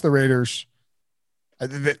 So that's the Raiders.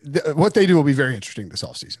 What they do will be very interesting this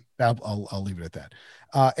offseason. I'll leave it at that.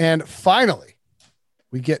 And finally,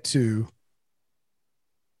 we get to.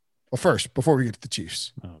 Well, first, before we get to the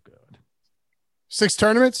Chiefs. Oh, God. 6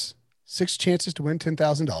 tournaments, 6 chances to win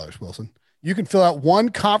 $10,000, Wilson. You can fill out one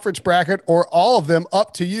conference bracket or all of them,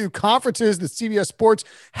 up to you. Conferences that CBS Sports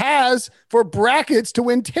has for brackets to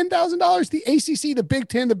win $10,000. The ACC, the Big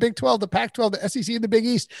 10, the Big 12, the Pac-12, the SEC, and the Big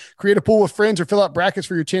East. Create a pool with friends or fill out brackets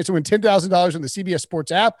for your chance to win $10,000 on the CBS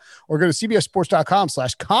Sports app, or go to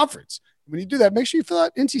cbssports.com/conference. When you do that, make sure you fill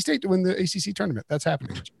out NC State to win the ACC tournament. That's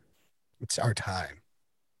happening. It's our time.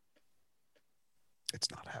 It's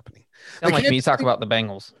not happening. Sound like me talk about the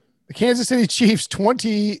Bengals. The Kansas City Chiefs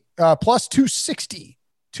 20 plus 260,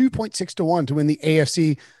 2.6 to 1 to win the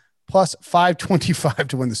AFC, plus 525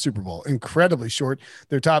 to win the Super Bowl. Incredibly short.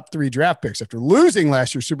 Their top 3 draft picks after losing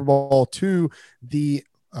last year's Super Bowl to the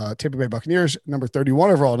Tampa Bay Buccaneers, number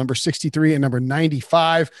 31 overall, number 63, and number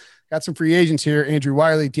 95. Got some free agents here: Andrew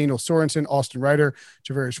Wiley, Daniel Sorensen, Austin Ryder,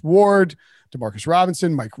 Javarius Ward, Demarcus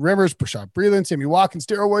Robinson, Mike Rivers, Brashad Breeland, Sammy Watkins,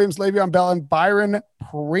 Darrell Williams, Le'Veon Bell, and Byron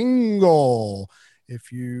Pringle.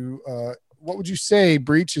 If you, what would you say,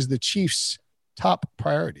 Breach, is the Chiefs' top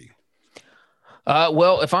priority?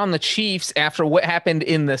 Well, if I'm the Chiefs, after what happened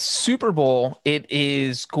in the Super Bowl, it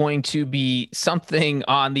is going to be something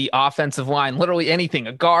on the offensive line, literally anything,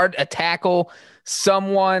 a guard, a tackle,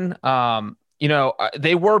 someone,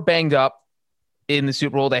 they were banged up in the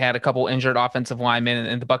Super Bowl. They had a couple injured offensive linemen,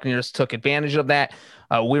 and the Buccaneers took advantage of that.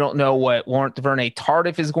 We don't know what Laurent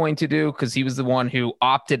Duvernay-Tardif is going to do because he was the one who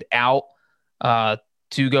opted out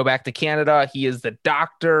to go back to Canada. He is the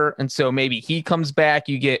doctor, and so maybe he comes back.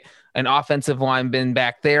 You get an offensive lineman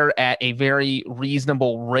back there at a very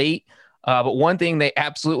reasonable rate. But one thing they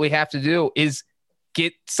absolutely have to do is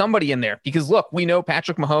get somebody in there, because look, we know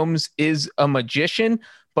Patrick Mahomes is a magician,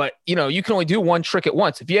 but you can only do one trick at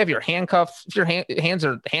once. If you have your handcuffs, if your hands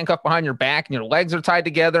are handcuffed behind your back and your legs are tied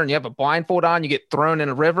together and you have a blindfold on, you get thrown in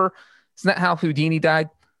a river. Isn't that how Houdini died?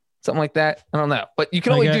 Something like that. I don't know, but you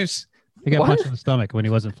can only do. He got punched in the stomach when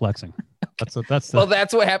he wasn't flexing. That's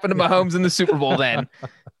what happened to Mahomes in the Super Bowl. Then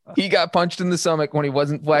he got punched in the stomach when he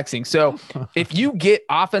wasn't flexing. So if you get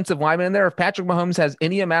offensive linemen in there, if Patrick Mahomes has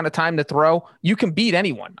any amount of time to throw, you can beat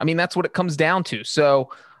anyone. I mean, that's what it comes down to.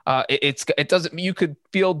 So it doesn't. You could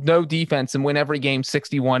field no defense and win every game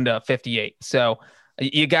 61-58. So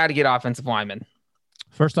you got to get offensive linemen.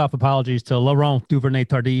 First off, apologies to Laurent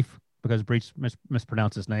Duvernay-Tardif because Breach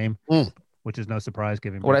mispronounced his name, which is no surprise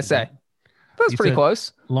given. What'd I say? That's pretty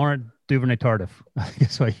close. Laurent Duvernay-Tardif. I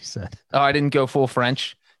guess what you said. Oh, I didn't go full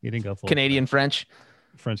French. You didn't go full Canadian French.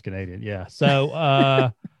 French-Canadian, yeah.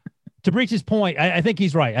 So to Breach's point, I think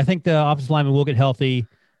he's right. I think the offensive lineman will get healthy.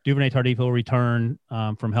 Duvernay-Tardif will return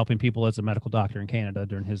from helping people as a medical doctor in Canada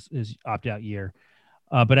during his opt-out year.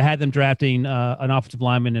 But I had them drafting an offensive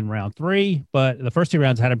lineman in round 3. But the first 2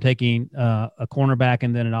 rounds I had them taking a cornerback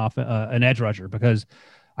and then an edge rusher, because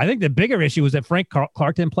I think the bigger issue was that Frank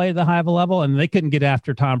Clark didn't play at the high of a level, and they couldn't get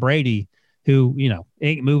after Tom Brady, who,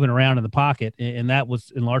 ain't moving around in the pocket. And that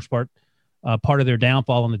was in large part part of their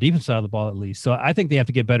downfall on the defense side of the ball, at least. So I think they have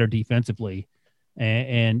to get better defensively.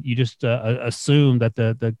 And you just assume that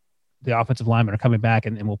the offensive linemen are coming back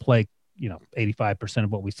and will play, 85%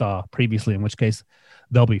 of what we saw previously, in which case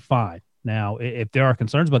they'll be fine. Now, if there are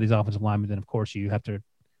concerns about these offensive linemen, then of course you have to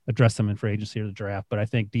address them in free agency or the draft. But I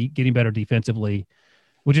think getting better defensively,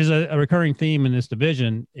 which is a recurring theme in this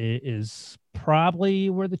division, is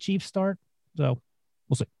probably where the Chiefs start. So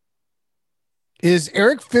we'll see. Is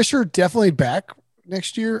Eric Fisher definitely back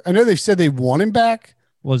next year? I know they've said they want him back.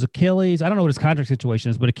 Was Achilles? I don't know what his contract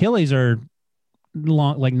situation is, but Achilles are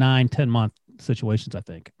long, like 9-10 month situations, I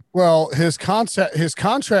think. Well, his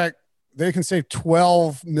contract, they can save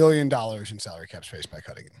 $12 million in salary cap space by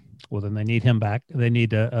cutting him. Well, then they need him back. They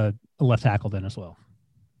need a left tackle then as well.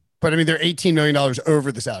 But I mean, they're $18 million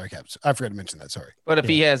over the salary caps. I forgot to mention that. Sorry. But if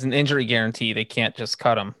he has an injury guarantee, they can't just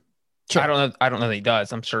cut him. Sure. I don't know that he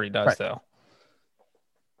does. I'm sure he does, though.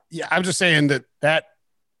 Yeah, I'm just saying that.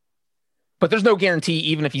 But there's no guarantee,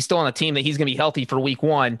 even if he's still on the team, that he's going to be healthy for week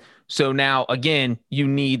 1. So now, again, you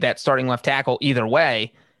need that starting left tackle either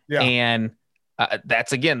way. Yeah. And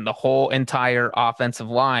that's, again, the whole entire offensive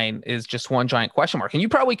line is just one giant question mark. And you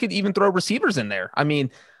probably could even throw receivers in there. I mean,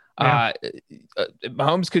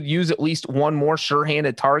 Mahomes could use at least one more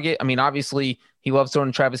sure-handed target. I mean, obviously, he loves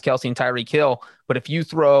throwing Travis Kelce and Tyreek Hill. But if you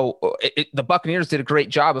throw the Buccaneers did a great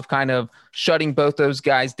job of kind of shutting both those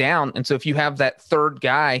guys down. And so if you have that third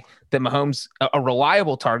guy that Mahomes, a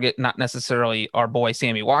reliable target, not necessarily our boy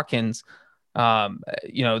Sammy Watkins,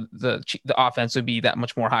 the offense would be that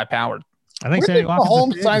much more high-powered. I think Sammy Watkins.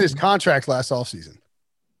 Mahomes signed his contract last offseason.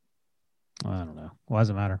 I don't know. Why does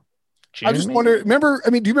it matter? I just wonder. Do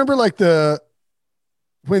you remember like so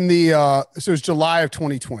it was July of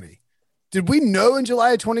 2020. Did we know in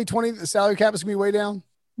July of 2020 that the salary cap was going to be way down?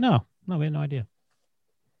 No, we had no idea.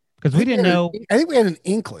 Because we didn't know. I think we had an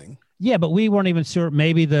inkling. Yeah, but we weren't even sure.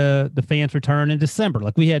 Maybe the fans return in December.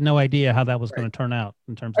 Like we had no idea how that was going to turn out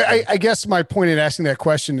in terms of. I guess my point in asking that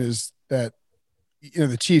question is that,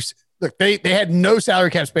 the Chiefs, look, they had no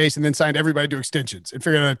salary cap space and then signed everybody to extensions and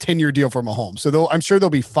figured out a 10-year deal for Mahomes. So I'm sure they'll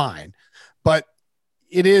be fine. But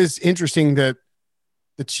it is interesting that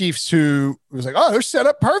the Chiefs, who was like, oh, they're set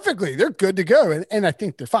up perfectly, they're good to go. And I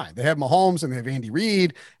think they're fine. They have Mahomes and they have Andy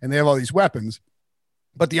Reid and they have all these weapons.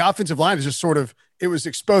 But the offensive line is just it was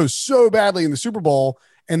exposed so badly in the Super Bowl.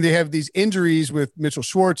 And they have these injuries with Mitchell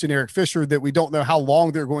Schwartz and Eric Fisher that we don't know how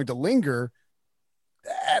long they're going to linger.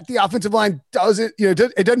 The offensive line doesn't,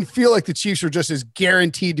 it doesn't feel like the Chiefs are just as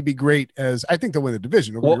guaranteed to be great as I think they'll win the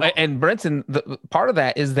division. Well, and Brenton, the part of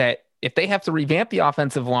that is that if they have to revamp the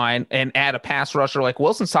offensive line and add a pass rusher like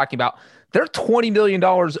Wilson's talking about, they're $20 million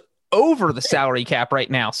over the salary cap right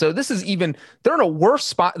now. So they're in a worse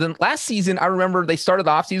spot than last season. I remember they started the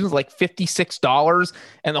offseason with like $56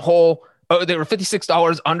 and they were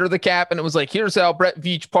 $56 under the cap. And it was like, here's how Brett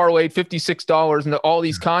Veach parlayed $56 into all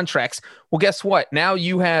these contracts. Well, guess what? Now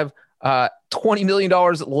you have $20 million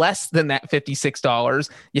less than that $56.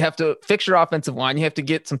 You have to fix your offensive line. You have to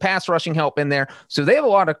get some pass rushing help in there. So they have a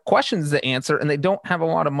lot of questions to answer, and they don't have a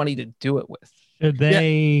lot of money to do it with. Should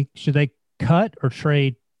they cut or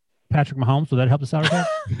trade Patrick Mahomes? Would that help the salary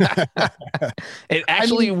cap? It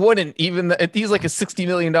actually wouldn't. Even he's like a $60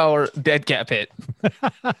 million dead cap hit.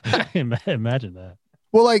 Imagine that.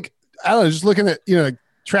 Well, like, I don't know, just looking at,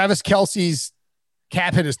 Travis Kelce's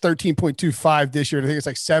cap hit is 13.25 this year. And I think it's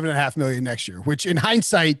like $7.5 million next year, which in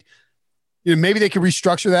hindsight, maybe they could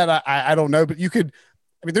restructure that. I don't know, but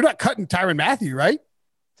they're not cutting Tyrann Mathieu, right?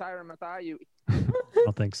 Tyrann Mathieu. I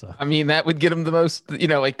don't think so. I mean, that would get them the most,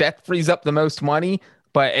 that frees up the most money,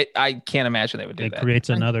 but I can't imagine they would do that. It creates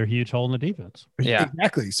another huge hole in the defense. Yeah,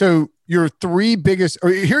 exactly. So here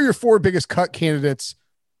are your four biggest cut candidates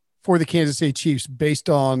for the Kansas City Chiefs based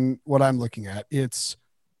on what I'm looking at. It's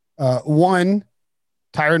one,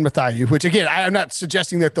 Tyrann Mathieu, which again, I'm not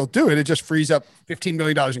suggesting that they'll do it. It just frees up $15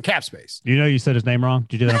 million in cap space. You said his name wrong.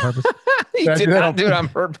 Did you do that on purpose? He did not do it on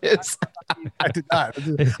purpose. I did not.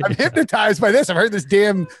 I'm hypnotized by this. I've heard this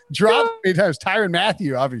damn drop many times. Tyrann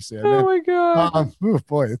Mathieu, obviously. Oh my God. Oh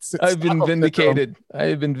boy. I've been vindicated. I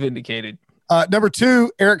have been vindicated. Number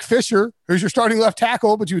two, Eric Fisher, who's your starting left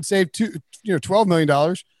tackle, but you would save $12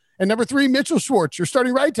 million. And number three, Mitchell Schwartz, your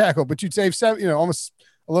starting right tackle, but you'd save almost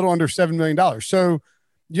a little under $7 million. So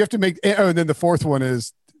you have to make. Oh, and then the fourth one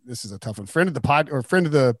is, this is a tough one. Friend of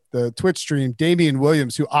the Twitch stream, Damian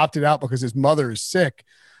Williams, who opted out because his mother is sick.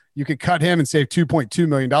 You could cut him and save $2.2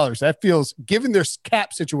 million. That feels, given their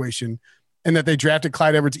cap situation and that they drafted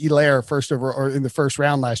Clyde Edwards-Helaire first over or in the first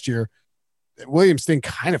round last year, that Williams thing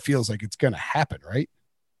kind of feels like it's going to happen, right?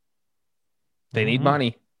 They need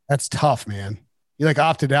money. That's tough, man. He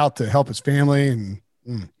opted out to help his family. And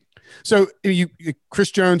so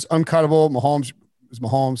Chris Jones, uncuttable.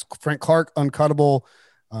 Mahomes, Frank Clark, uncuttable.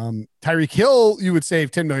 Tyreek Hill, you would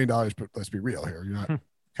save $10 million, but let's be real here. You're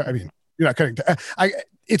not cutting.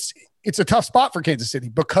 It's a tough spot for Kansas City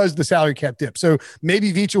because the salary cap dip. So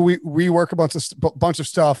maybe Veach will rework a bunch of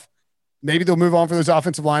stuff. Maybe they'll move on for those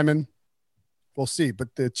offensive linemen. We'll see.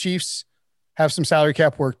 But the Chiefs have some salary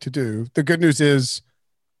cap work to do. The good news is,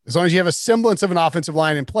 as long as you have a semblance of an offensive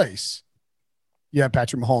line in place, you have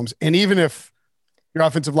Patrick Mahomes. And even if your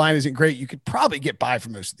offensive line isn't great, you could probably get by for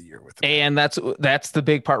most of the year with it. And that's the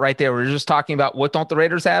big part right there. We're just talking about, what don't the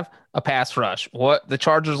Raiders have? A pass rush. What the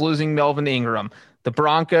Chargers losing Melvin Ingram. The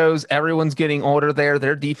Broncos, everyone's getting older there.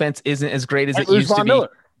 Their defense isn't as great as it used to be. Miller.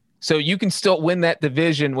 So you can still win that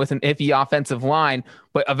division with an iffy offensive line,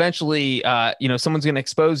 but eventually, someone's going to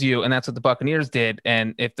expose you, and that's what the Buccaneers did.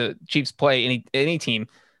 And if the Chiefs play any team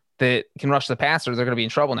that can rush the passer, they're going to be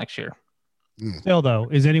in trouble next year. Still, though,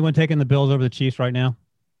 is anyone taking the Bills over the Chiefs right now?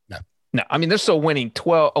 No. I mean, they're still winning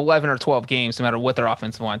 11 or 12 games, no matter what their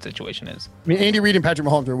offensive line situation is. I mean, Andy Reid and Patrick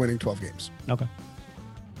Mahomes are winning 12 games. Okay.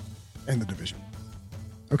 In the division.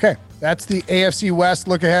 Okay. That's the AFC West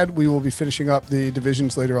look ahead. We will be finishing up the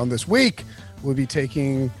divisions later on this week. We'll be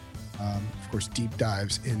taking, of course, deep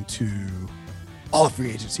dives into all of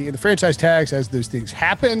free agency and the franchise tags as those things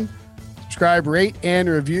happen. Subscribe, rate, and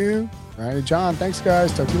review. All right, John, thanks,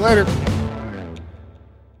 guys. Talk to you later.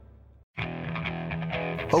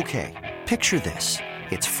 Okay, picture this.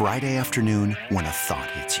 It's Friday afternoon when a thought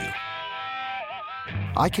hits you.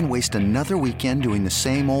 I can waste another weekend doing the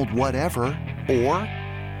same old whatever, or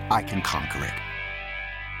I can conquer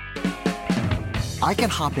it. I can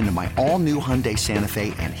hop into my all-new Hyundai Santa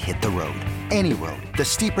Fe and hit the road. Any road. The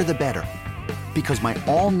steeper, the better. Because my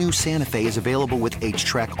all-new Santa Fe is available with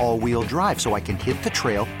H-Track all-wheel drive, so I can hit the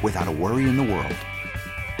trail without a worry in the world.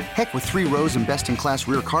 Heck, with 3 rows and best-in-class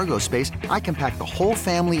rear cargo space, I can pack the whole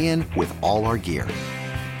family in with all our gear.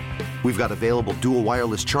 We've got available dual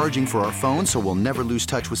wireless charging for our phones, so we'll never lose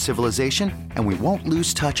touch with civilization, and we won't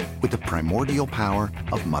lose touch with the primordial power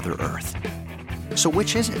of Mother Earth. So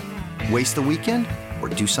which is it? Waste the weekend or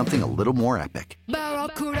do something a little more epic?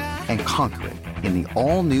 And conquer it in the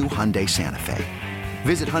all-new Hyundai Santa Fe.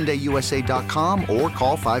 Visit HyundaiUSA.com or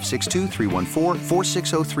call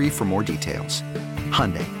 562-314-4603 for more details.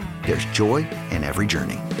 Hyundai, there's joy in every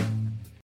journey.